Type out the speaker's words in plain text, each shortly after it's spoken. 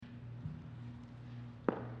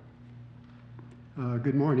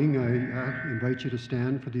Good morning. I invite you to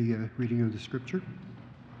stand for the reading of the scripture.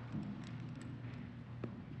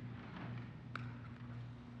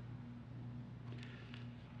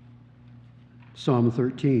 Psalm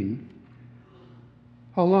 13.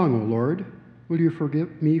 How long, O Lord, will you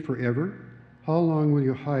forget me forever? How long will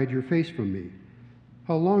you hide your face from me?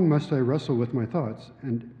 How long must I wrestle with my thoughts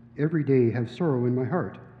and every day have sorrow in my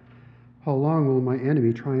heart? How long will my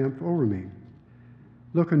enemy triumph over me?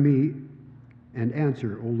 Look on me and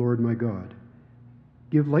answer, O Lord my God.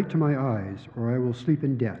 Give light to my eyes, or I will sleep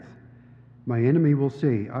in death. My enemy will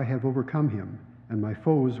say, I have overcome him, and my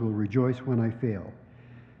foes will rejoice when I fail.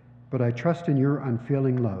 But I trust in your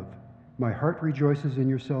unfailing love. My heart rejoices in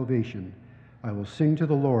your salvation. I will sing to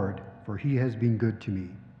the Lord, for he has been good to me.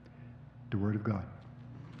 The word of God.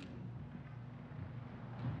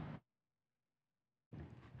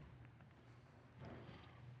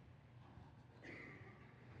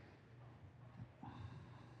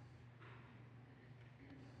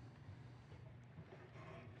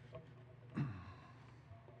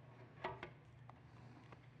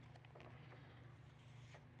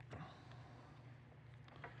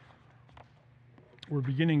 We're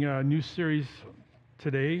beginning a new series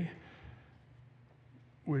today,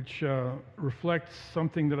 which reflects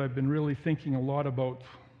something that I've been really thinking a lot about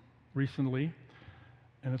recently,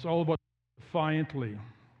 and it's all about defiantly.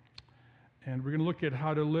 And we're going to look at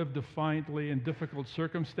how to live defiantly in difficult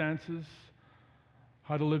circumstances,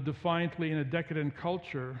 how to live defiantly in a decadent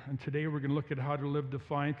culture, and today we're going to look at how to live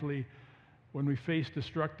defiantly when we face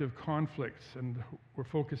destructive conflicts, and we're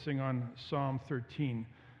focusing on Psalm 13.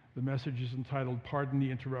 The message is entitled, Pardon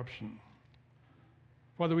the Interruption.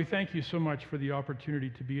 Father, we thank you so much for the opportunity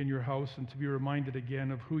to be in your house and to be reminded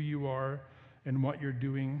again of who you are and what you're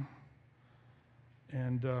doing.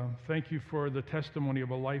 And thank you for the testimony of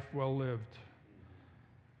a life well lived,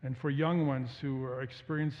 and for young ones who are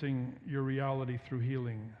experiencing your reality through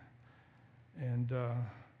healing. And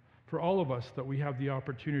for all of us that we have the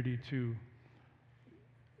opportunity to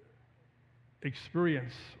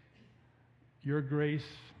experience your grace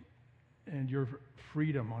and your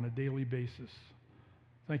freedom on a daily basis.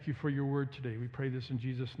 Thank you for your word today. We pray this in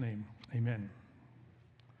Jesus' name. Amen.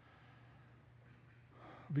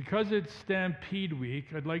 Because it's Stampede Week,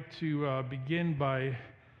 I'd like to begin by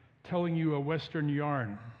telling you a Western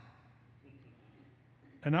yarn.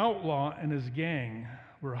 An outlaw and his gang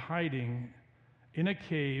were hiding in a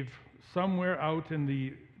cave somewhere out in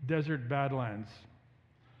the desert Badlands.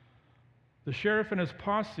 The sheriff and his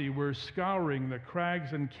posse were scouring the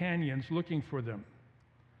crags and canyons looking for them.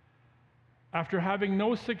 After having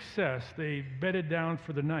no success, they bedded down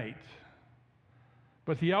for the night.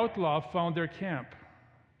 But the outlaw found their camp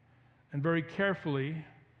and very carefully,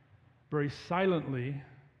 very silently,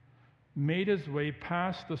 made his way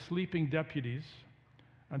past the sleeping deputies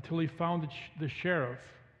until he found the sheriff,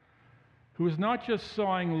 who was not just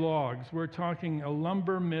sawing logs. We're talking a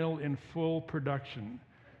lumber mill in full production.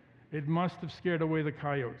 It must have scared away the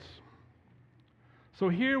coyotes. So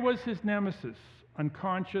here was his nemesis,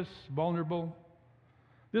 unconscious, vulnerable.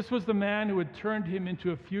 This was the man who had turned him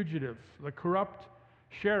into a fugitive, the corrupt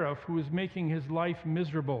sheriff who was making his life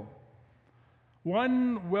miserable.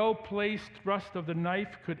 One well-placed thrust of the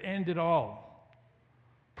knife could end it all.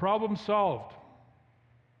 Problem solved.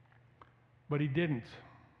 But he didn't.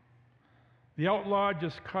 The outlaw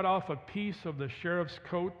just cut off a piece of the sheriff's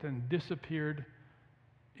coat and disappeared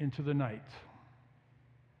into the night.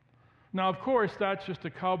 Now, of course, that's just a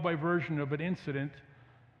cowboy version of an incident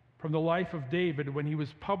from the life of David when he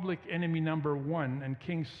was public enemy number one and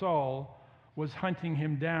King Saul was hunting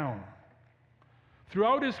him down.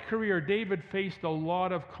 Throughout his career, David faced a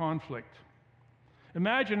lot of conflict.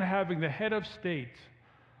 Imagine having the head of state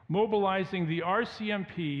mobilizing the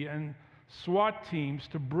RCMP and SWAT teams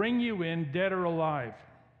to bring you in dead or alive.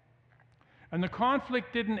 And the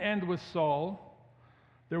conflict didn't end with Saul.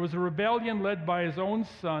 There was a rebellion led by his own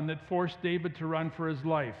son that forced David to run for his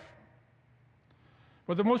life.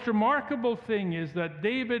 But the most remarkable thing is that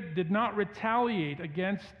David did not retaliate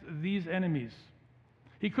against these enemies.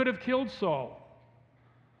 He could have killed Saul,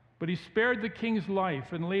 but he spared the king's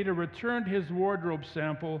life and later returned his wardrobe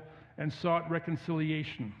sample and sought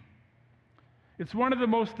reconciliation. It's one of the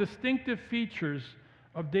most distinctive features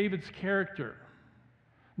of David's character.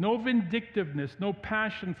 No vindictiveness, no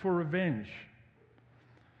passion for revenge.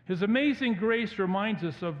 His amazing grace reminds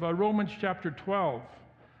us of Romans chapter 12,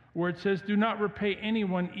 where it says, do not repay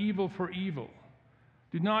anyone evil for evil.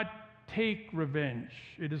 Do not take revenge.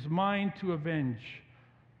 It is mine to avenge,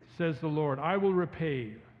 says the Lord. I will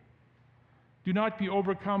repay. Do not be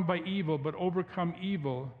overcome by evil, but overcome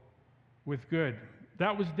evil with good.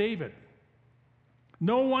 That was David.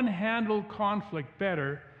 No one handled conflict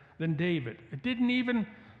better than David. It didn't even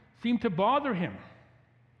seem to bother him.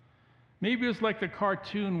 Maybe it was like the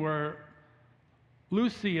cartoon where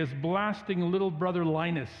Lucy is blasting little brother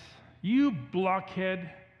Linus. You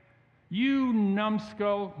blockhead, you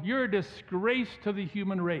numbskull, you're a disgrace to the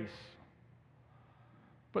human race.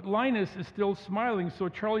 But Linus is still smiling, so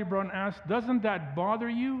Charlie Brown asks, doesn't that bother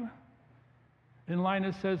you? And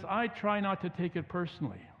Linus says, I try not to take it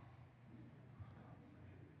personally.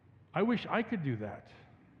 I wish I could do that.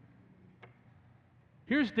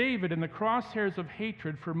 Here's David in the crosshairs of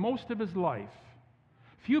hatred for most of his life.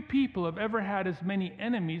 Few people have ever had as many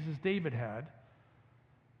enemies as David had,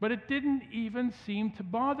 but it didn't even seem to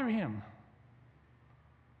bother him.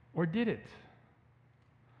 Or did it?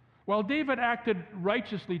 While David acted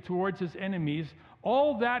righteously towards his enemies,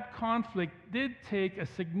 all that conflict did take a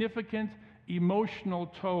significant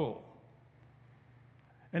emotional toll.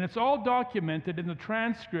 And it's all documented in the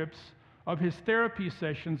transcripts of his therapy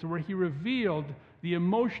sessions where he revealed the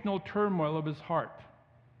emotional turmoil of his heart.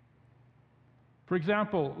 For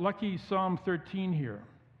example, lucky Psalm 13 here,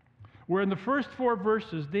 where in the first 4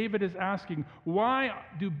 verses, David is asking, why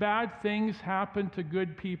do bad things happen to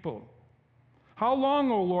good people? How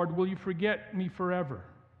long, O Lord, will you forget me forever?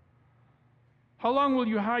 How long will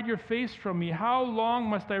you hide your face from me? How long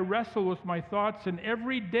must I wrestle with my thoughts and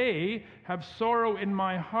every day have sorrow in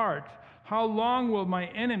my heart? How long will my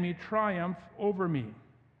enemy triumph over me?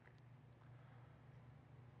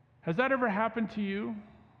 Has that ever happened to you?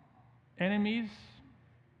 Enemies?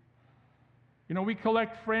 You know, we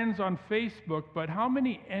collect friends on Facebook, but how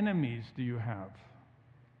many enemies do you have?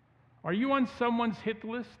 Are you on someone's hit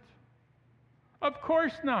list? Of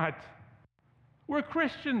course not. We're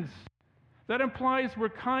Christians. That implies we're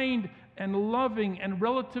kind and loving and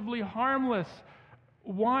relatively harmless.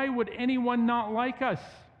 Why would anyone not like us?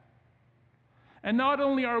 And not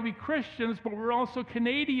only are we Christians, but we're also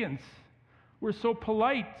Canadians. We're so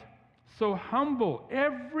polite, so humble.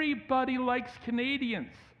 Everybody likes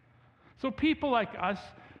Canadians. So people like us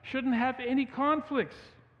shouldn't have any conflicts.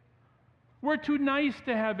 We're too nice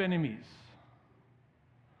to have enemies.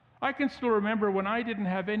 I can still remember when I didn't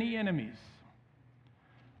have any enemies.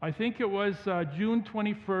 I think it was June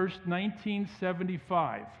 21st,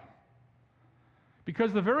 1975.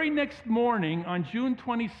 Because the very next morning, on June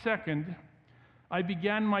 22nd, I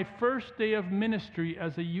began my first day of ministry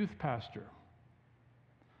as a youth pastor.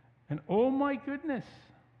 And oh my goodness,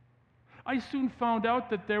 I soon found out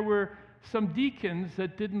that there were some deacons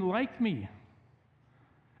that didn't like me.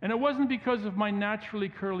 And it wasn't because of my naturally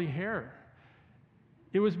curly hair.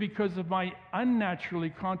 It was because of my unnaturally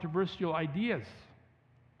controversial ideas.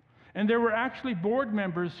 And there were actually board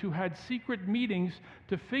members who had secret meetings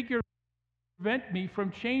to prevent me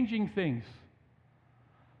from changing things.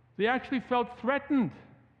 They actually felt threatened.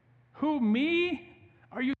 Who, me?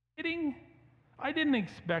 Are you kidding? I didn't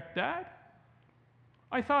expect that.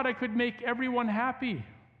 I thought I could make everyone happy.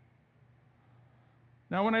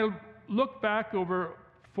 Now, when I look back over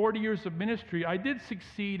 40 years of ministry, I did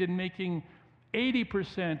succeed in making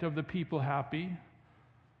 80% of the people happy,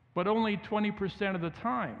 but only 20% of the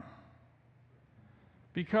time.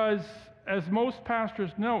 Because, as most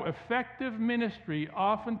pastors know, effective ministry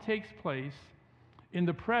often takes place in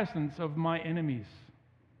the presence of my enemies.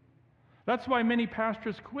 That's why many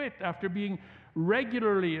pastors quit after being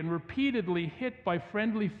regularly and repeatedly hit by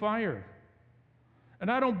friendly fire.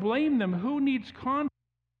 And I don't blame them. Who needs conflict?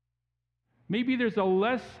 Maybe there's a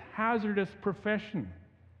less hazardous profession.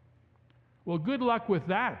 Well, good luck with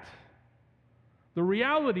that. The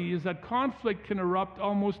reality is that conflict can erupt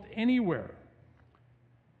almost anywhere.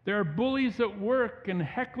 There are bullies at work and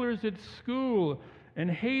hecklers at school and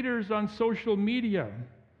haters on social media.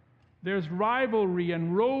 There's rivalry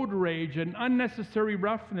and road rage and unnecessary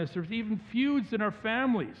roughness. There's even feuds in our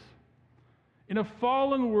families. In a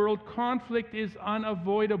fallen world, conflict is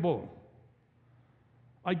unavoidable.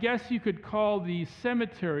 I guess you could call the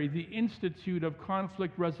cemetery the Institute of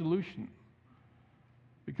Conflict Resolution,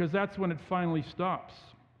 because that's when it finally stops.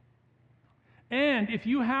 And if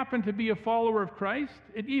you happen to be a follower of Christ,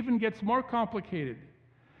 it even gets more complicated,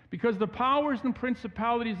 because the powers and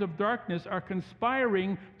principalities of darkness are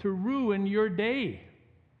conspiring to ruin your day,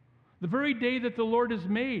 the very day that the Lord has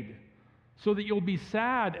made, so that you'll be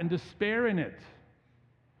sad and despair in it.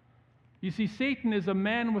 You see, Satan is a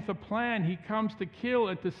man with a plan. He comes to kill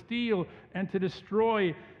and to steal and to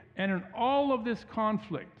destroy. And in all of this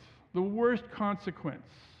conflict, the worst consequence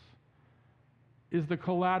is the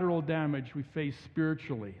collateral damage we face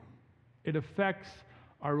spiritually. It affects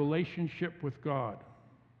our relationship with God.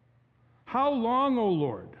 How long, O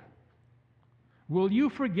Lord? Will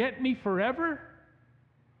you forget me forever?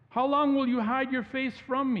 How long will you hide your face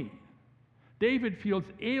from me? David feels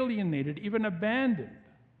alienated, even abandoned.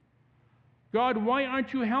 God, why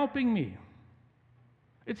aren't you helping me?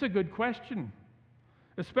 It's a good question,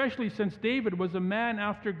 especially since David was a man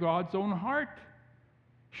after God's own heart.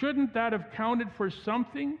 Shouldn't that have counted for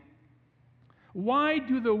something? Why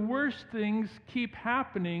do the worst things keep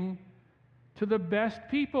happening to the best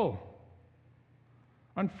people?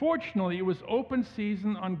 Unfortunately, it was open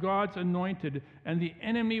season on God's anointed, and the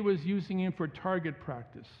enemy was using him for target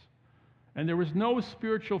practice. And there was no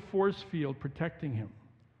spiritual force field protecting him.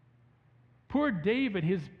 Poor David,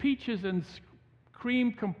 his peaches and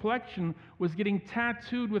cream complexion was getting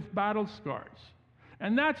tattooed with battle scars.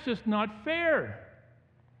 And that's just not fair.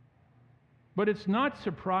 But it's not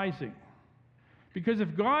surprising. Because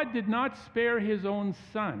if God did not spare his own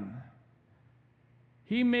son,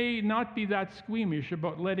 he may not be that squeamish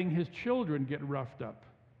about letting his children get roughed up.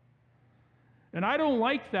 And I don't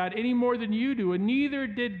like that any more than you do, and neither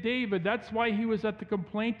did David. That's why he was at the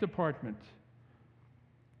complaint department.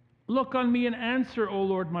 Look on me and answer, O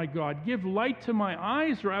Lord my God. Give light to my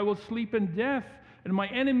eyes, or I will sleep in death. And my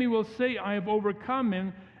enemy will say, I have overcome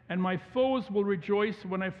him, and my foes will rejoice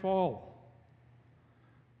when I fall.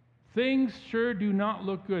 Things sure do not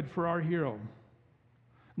look good for our hero.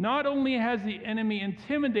 Not only has the enemy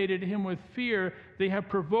intimidated him with fear, they have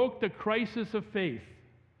provoked a crisis of faith.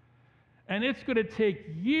 And it's going to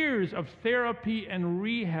take years of therapy and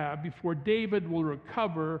rehab before David will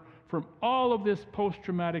recover from all of this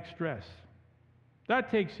post-traumatic stress. That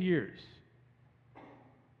takes years.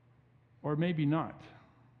 Or maybe not.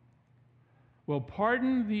 Well,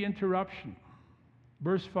 pardon the interruption.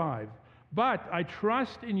 Verse 5. But I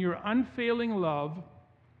trust in your unfailing love.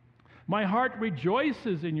 My heart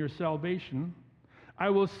rejoices in your salvation. I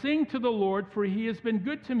will sing to the Lord, for he has been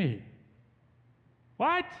good to me.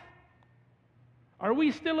 What? Are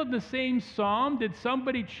we still in the same psalm? Did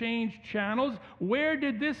somebody change channels? Where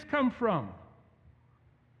did this come from?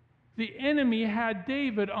 The enemy had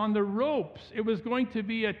David on the ropes. It was going to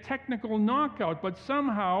be a technical knockout, but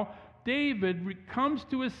somehow David comes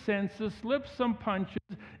to his senses, slips some punches,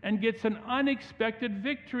 and gets an unexpected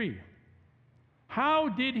victory. How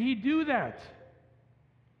did he do that?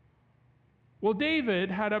 Well,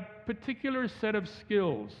 David had a particular set of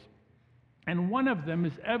skills, and one of them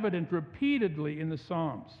is evident repeatedly in the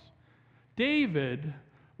Psalms. David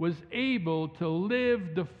was able to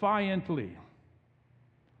live defiantly.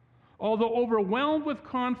 Although overwhelmed with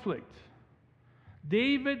conflict,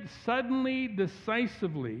 David suddenly,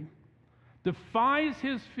 decisively defies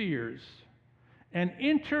his fears and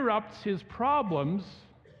interrupts his problems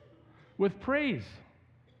with praise.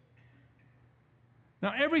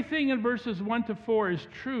 Now, everything in verses 1 to 4 is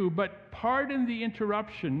true, but pardon the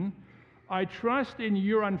interruption. I trust in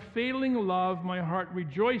your unfailing love. My heart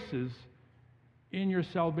rejoices in your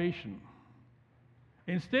salvation.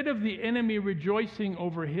 Instead of the enemy rejoicing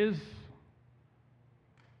over his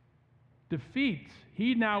defeat,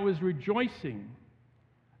 he now is rejoicing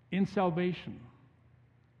in salvation.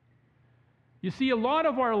 You see, a lot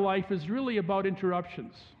of our life is really about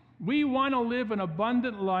interruptions. We want to live an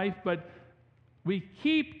abundant life, but we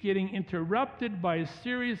keep getting interrupted by a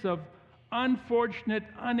series of unfortunate,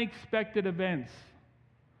 unexpected events.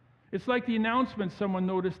 It's like the announcement someone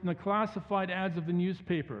noticed in the classified ads of the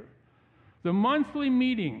newspaper. The monthly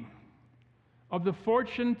meeting of the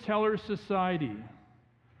Fortune Teller Society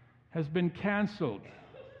has been canceled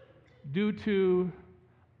due to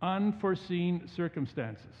unforeseen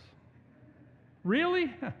circumstances.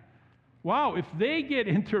 Really? Wow, if they get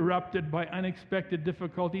interrupted by unexpected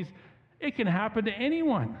difficulties, it can happen to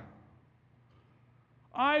anyone.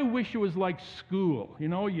 I wish it was like school. You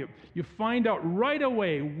know, you find out right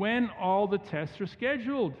away when all the tests are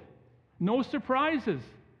scheduled. No surprises.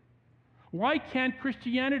 Why can't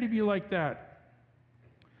Christianity be like that?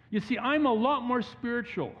 You see, I'm a lot more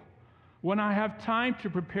spiritual when I have time to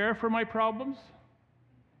prepare for my problems.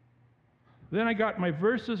 Then I got my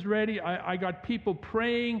verses ready. I got people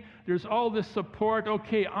praying. There's all this support.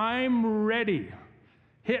 Okay, I'm ready.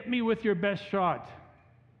 Hit me with your best shot.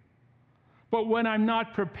 But when I'm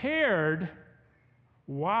not prepared,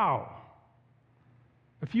 wow.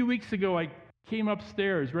 A few weeks ago, I came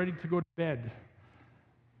upstairs ready to go to bed.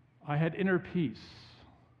 I had inner peace.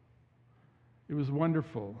 It was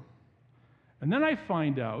wonderful. And then I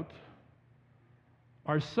find out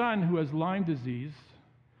our son, who has Lyme disease,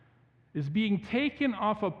 is being taken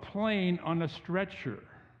off a plane on a stretcher,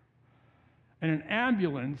 and an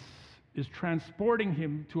ambulance is transporting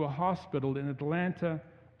him to a hospital in Atlanta,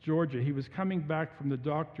 Georgia. He was coming back from the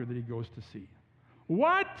doctor that he goes to see.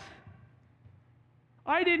 What?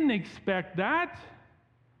 I didn't expect that.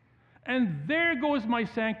 And there goes my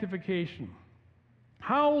sanctification.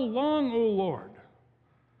 How long, O Lord?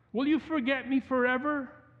 Will you forget me forever?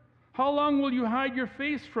 How long will you hide your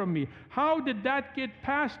face from me? How did that get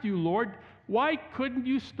past you, Lord? Why couldn't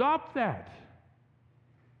you stop that?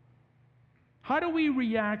 How do we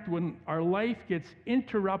react when our life gets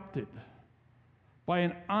interrupted by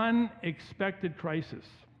an unexpected crisis?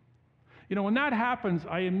 You know, when that happens,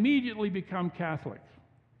 I immediately become Catholic.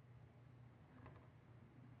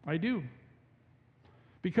 I do.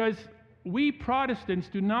 Because we Protestants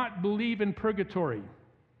do not believe in purgatory.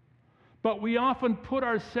 But we often put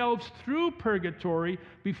ourselves through purgatory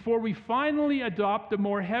before we finally adopt a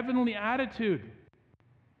more heavenly attitude.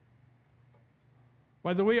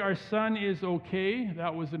 By the way, our son is okay.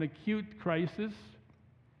 That was an acute crisis.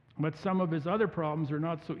 But some of his other problems are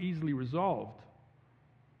not so easily resolved.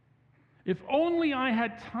 If only I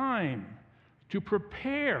had time to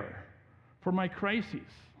prepare for my crises.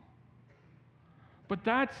 But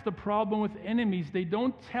that's the problem with enemies. They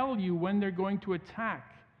don't tell you when they're going to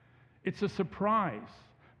attack. It's a surprise.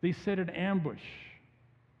 They set an ambush.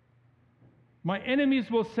 My enemies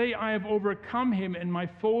will say, I have overcome him, and my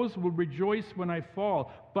foes will rejoice when I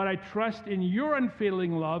fall. But I trust in your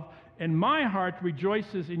unfailing love, and my heart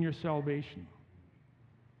rejoices in your salvation.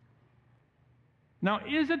 Now,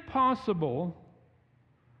 is it possible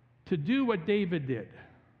to do what David did?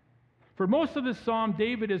 For most of the psalm,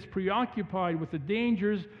 David is preoccupied with the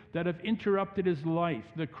dangers that have interrupted his life.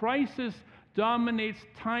 The crisis dominates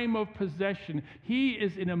time of possession. He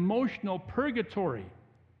is in emotional purgatory.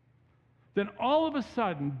 Then all of a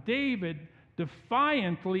sudden, David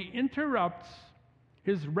defiantly interrupts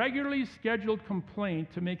his regularly scheduled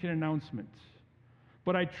complaint to make an announcement.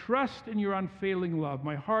 But I trust in your unfailing love.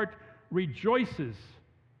 My heart rejoices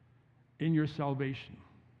in your salvation.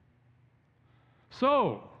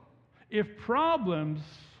 So, if problems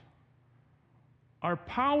are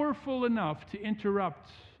powerful enough to interrupt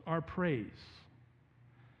our praise,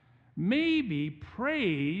 maybe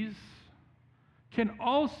praise can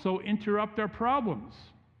also interrupt our problems.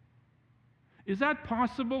 Is that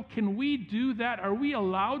possible? Can we do that? Are we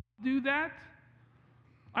allowed to do that?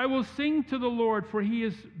 I will sing to the Lord, for he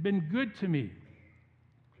has been good to me.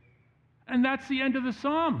 And that's the end of the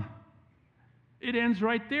psalm. It ends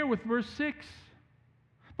right there with verse 6.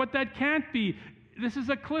 But that can't be. This is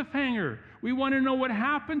a cliffhanger. We want to know what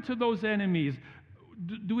happened to those enemies.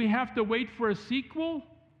 Do we have to wait for a sequel?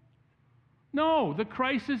 No, the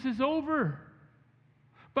crisis is over.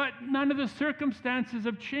 But none of the circumstances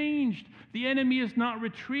have changed. The enemy is not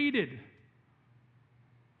retreated.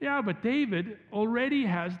 Yeah, but David already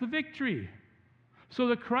has the victory. So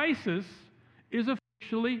the crisis is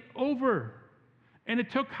officially over. And it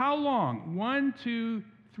took how long? 1, 2,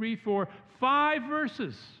 3, 4, 5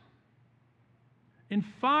 verses. In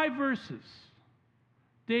 5 verses,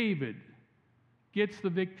 David gets the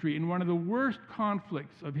victory in one of the worst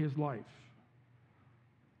conflicts of his life.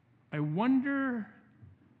 I wonder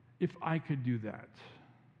if I could do that.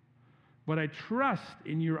 But I trust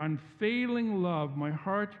in your unfailing love. My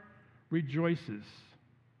heart rejoices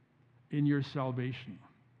in your salvation.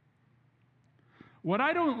 What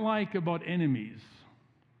I don't like about enemies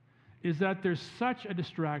is that there's such a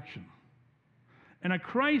distraction. And a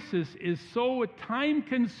crisis is so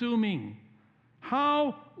time-consuming.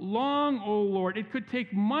 How long, O Lord? It could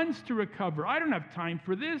take months to recover. I don't have time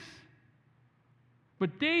for this.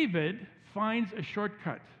 But David finds a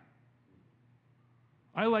shortcut.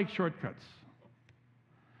 I like shortcuts.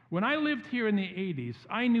 When I lived here in the 80s,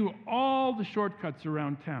 I knew all the shortcuts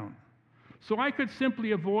around town. So I could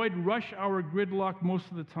simply avoid rush hour gridlock most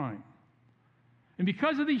of the time. And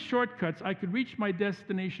because of these shortcuts, I could reach my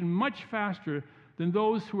destination much faster than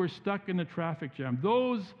those who were stuck in the traffic jam.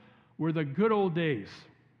 Those were the good old days.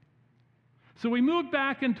 So we moved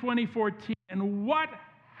back in 2014, and what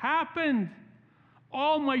happened?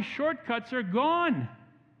 All my shortcuts are gone.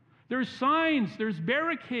 There's signs, there's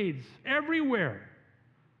barricades everywhere.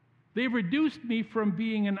 They've reduced me from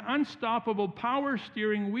being an unstoppable power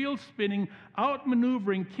steering, wheel spinning,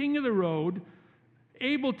 outmaneuvering king of the road,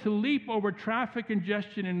 able to leap over traffic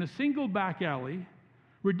congestion in a single back alley,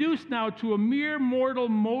 reduced now to a mere mortal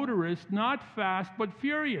motorist, not fast but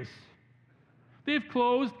furious. They've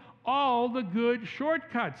closed all the good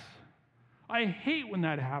shortcuts. I hate when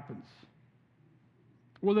that happens.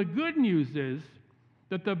 Well, the good news is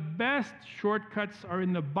that the best shortcuts are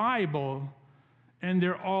in the Bible, and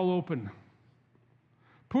they're all open.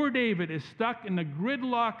 Poor David is stuck in the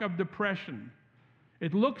gridlock of depression.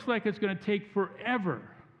 It looks like it's going to take forever.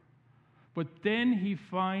 But then he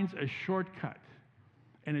finds a shortcut,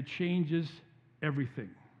 and it changes everything.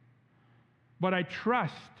 But I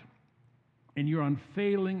trust in your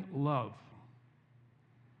unfailing love.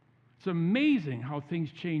 It's amazing how things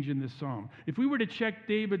change in this psalm. If we were to check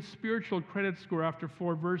David's spiritual credit score after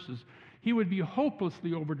 4 verses, he would be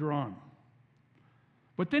hopelessly overdrawn.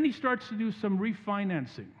 But then he starts to do some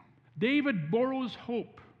refinancing. David borrows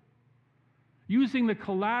hope using the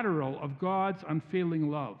collateral of God's unfailing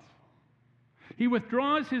love. He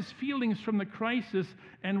withdraws his feelings from the crisis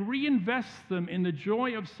and reinvests them in the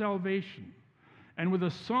joy of salvation, and with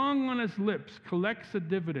a song on his lips collects the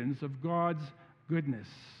dividends of God's goodness.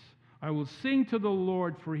 I will sing to the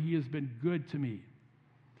Lord, for he has been good to me.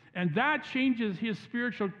 And that changes his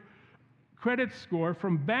spiritual credit score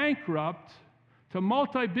from bankrupt to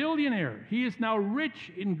multi-billionaire. He is now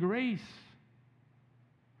rich in grace.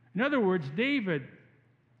 In other words, David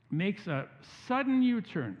makes a sudden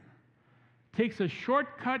U-turn, takes a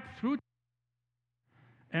shortcut through,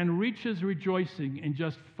 and reaches rejoicing in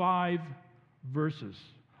just 5 verses.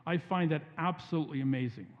 I find that absolutely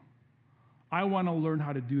amazing. I want to learn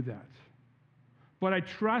how to do that. But I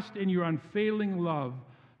trust in your unfailing love.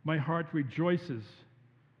 My heart rejoices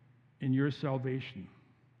in your salvation.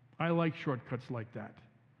 I like shortcuts like that.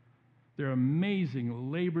 They're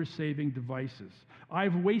amazing labor-saving devices.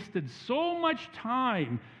 I've wasted so much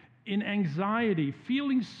time in anxiety,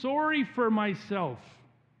 feeling sorry for myself.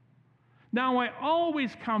 Now, I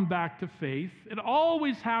always come back to faith. It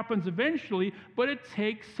always happens eventually, but it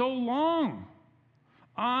takes so long.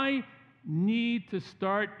 I need to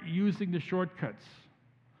start using the shortcuts.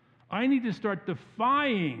 I need to start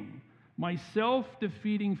defying my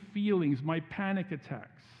self-defeating feelings, my panic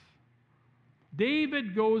attacks.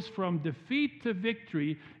 David goes from defeat to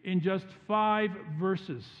victory in just 5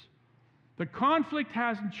 verses. The conflict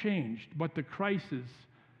hasn't changed, but the crisis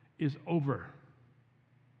is over.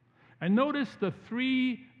 And notice the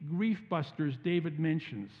 3 grief busters David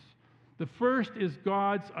mentions. The first is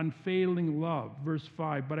God's unfailing love, verse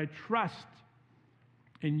 5. But I trust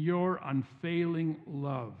in your unfailing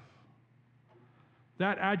love.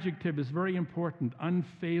 That adjective is very important,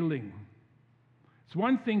 unfailing. It's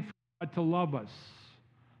one thing for God to love us,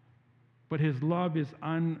 but his love is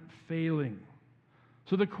unfailing.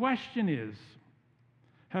 So the question is,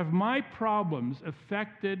 have my problems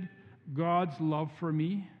affected God's love for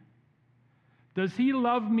me? Does he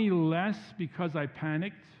love me less because I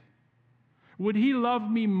panicked? Would he love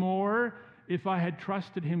me more if I had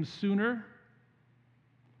trusted him sooner?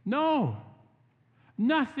 No.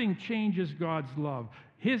 Nothing changes God's love.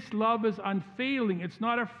 His love is unfailing. It's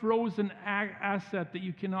not a frozen asset that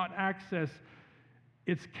you cannot access.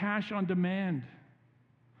 It's cash on demand.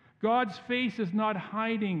 God's face is not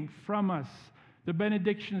hiding from us. The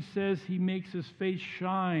benediction says he makes his face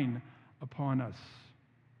shine upon us.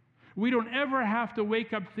 We don't ever have to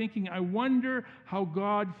wake up thinking, I wonder how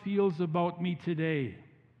God feels about me today.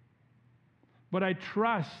 But I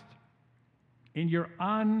trust in your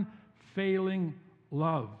unfailing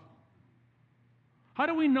love. How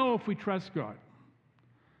do we know if we trust God?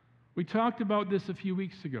 We talked about this a few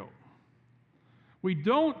weeks ago. We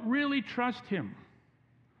don't really trust him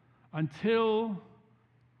until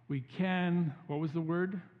we can, what was the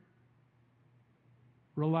word?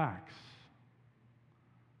 Relax.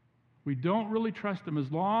 We don't really trust him as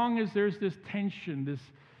long as there's this tension, this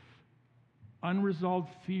unresolved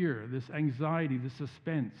fear, this anxiety, this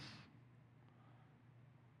suspense.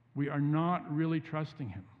 We are not really trusting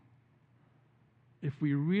him. If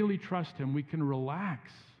we really trust him, we can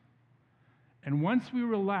relax. And once we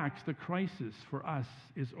relax, the crisis for us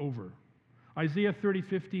is over. Isaiah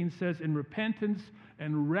 30:15 says, in repentance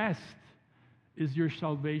and rest is your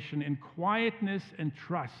salvation, in quietness and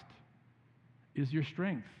trust is your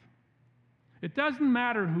strength. It doesn't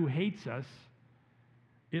matter who hates us.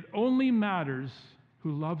 It only matters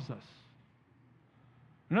who loves us.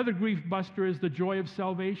 Another grief buster is the joy of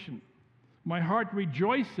salvation. My heart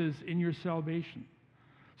rejoices in your salvation.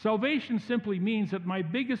 Salvation simply means that my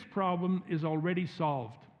biggest problem is already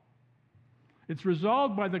solved. It's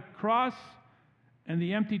resolved by the cross and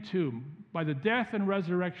the empty tomb, by the death and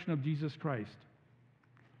resurrection of Jesus Christ.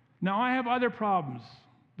 Now, I have other problems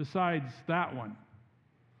besides that one.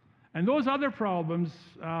 And those other problems,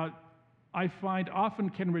 I find often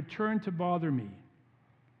can return to bother me.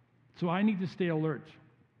 So I need to stay alert.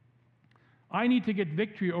 I need to get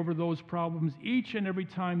victory over those problems each and every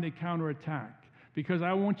time they counterattack, because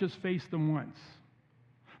I won't just face them once.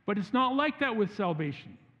 But it's not like that with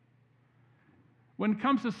salvation. When it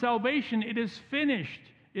comes to salvation, it is finished.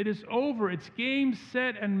 It is over. It's game,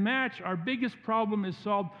 set, and match. Our biggest problem is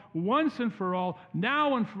solved once and for all,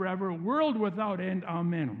 now and forever, world without end.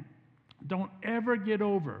 Amen. Don't ever get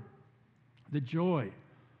over the joy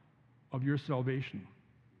of your salvation.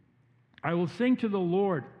 I will sing to the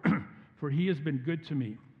Lord, for he has been good to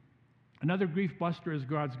me. Another grief buster is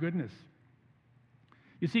God's goodness.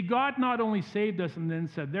 You see, God not only saved us and then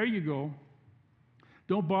said, there you go,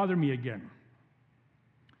 don't bother me again.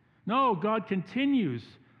 No, God continues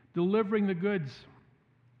delivering the goods.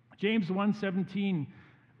 James 1:17,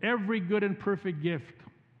 every good and perfect gift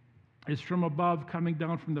is from above, coming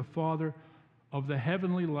down from the Father of the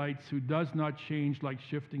heavenly lights, who does not change like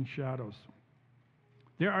shifting shadows.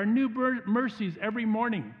 There are new mercies every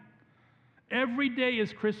morning. Every day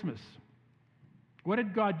is Christmas. What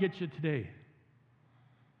did God get you today?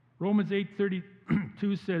 Romans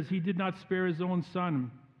 8:32 says, he did not spare his own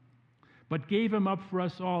son, but gave him up for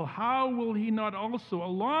us all. How will he not also,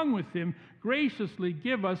 along with him, graciously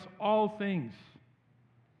give us all things?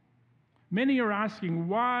 Many are asking,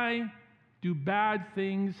 why do bad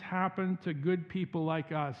things happen to good people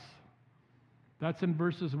like us? That's in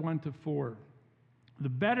verses 1 to 4. The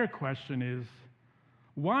better question is,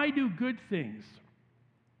 why do good things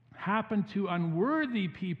happen to unworthy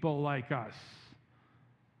people like us?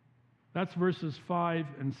 That's verses 5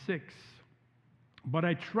 and 6. But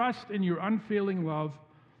I trust in your unfailing love.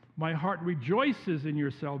 My heart rejoices in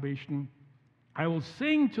your salvation. I will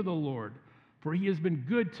sing to the Lord, for he has been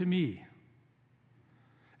good to me.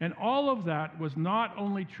 And all of that was not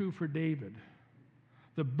only true for David.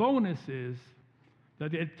 The bonus is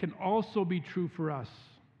that it can also be true for us.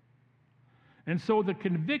 And so the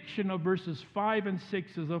conviction of verses 5 and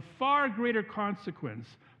 6 is of far greater consequence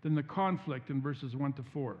than the conflict in verses 1 to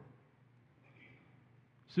 4.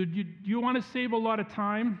 So do you want to save a lot of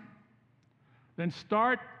time? Then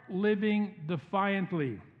start living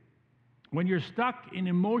defiantly. When you're stuck in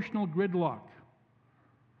emotional gridlock,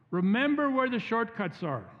 remember where the shortcuts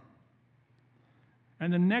are.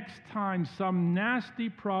 And the next time some nasty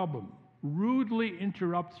problem rudely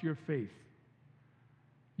interrupts your faith,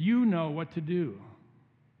 you know what to do.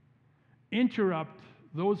 Interrupt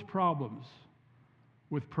those problems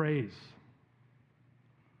with praise.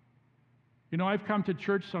 You know, I've come to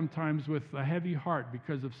church sometimes with a heavy heart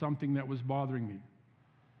because of something that was bothering me.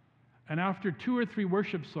 And after 2 or 3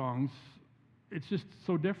 worship songs, it's just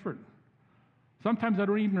so different. Sometimes I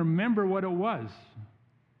don't even remember what it was,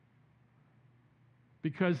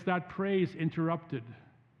 because that praise interrupted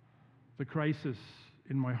the crisis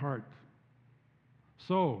in my heart.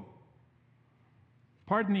 So,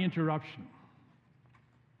 pardon the interruption.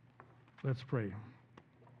 Let's pray.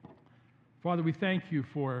 Father, we thank you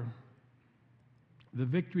for the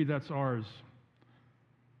victory that's ours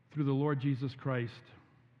through the Lord Jesus Christ,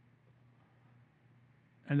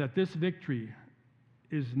 and that this victory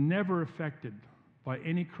is never affected by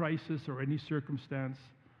any crisis or any circumstance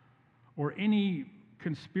or any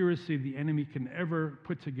conspiracy the enemy can ever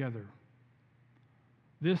put together.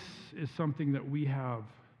 This is something that we have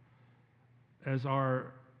as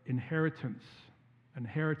our inheritance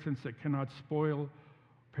that cannot spoil,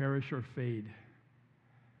 perish, or fade.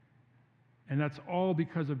 And that's all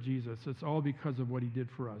because of Jesus. It's all because of what he did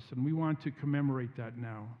for us. And we want to commemorate that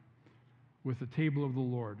now with the table of the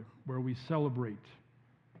Lord, where we celebrate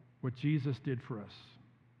what Jesus did for us.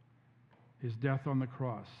 His death on the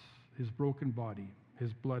cross, his broken body,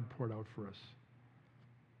 his blood poured out for us.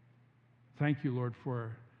 Thank you, Lord,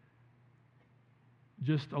 for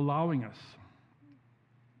just allowing us,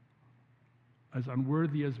 as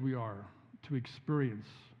unworthy as we are, to experience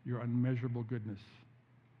your unmeasurable goodness.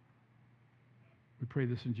 We pray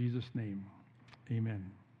this in Jesus' name.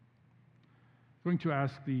 Amen. I'm going to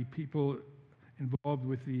ask the people involved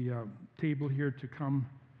with the table here to come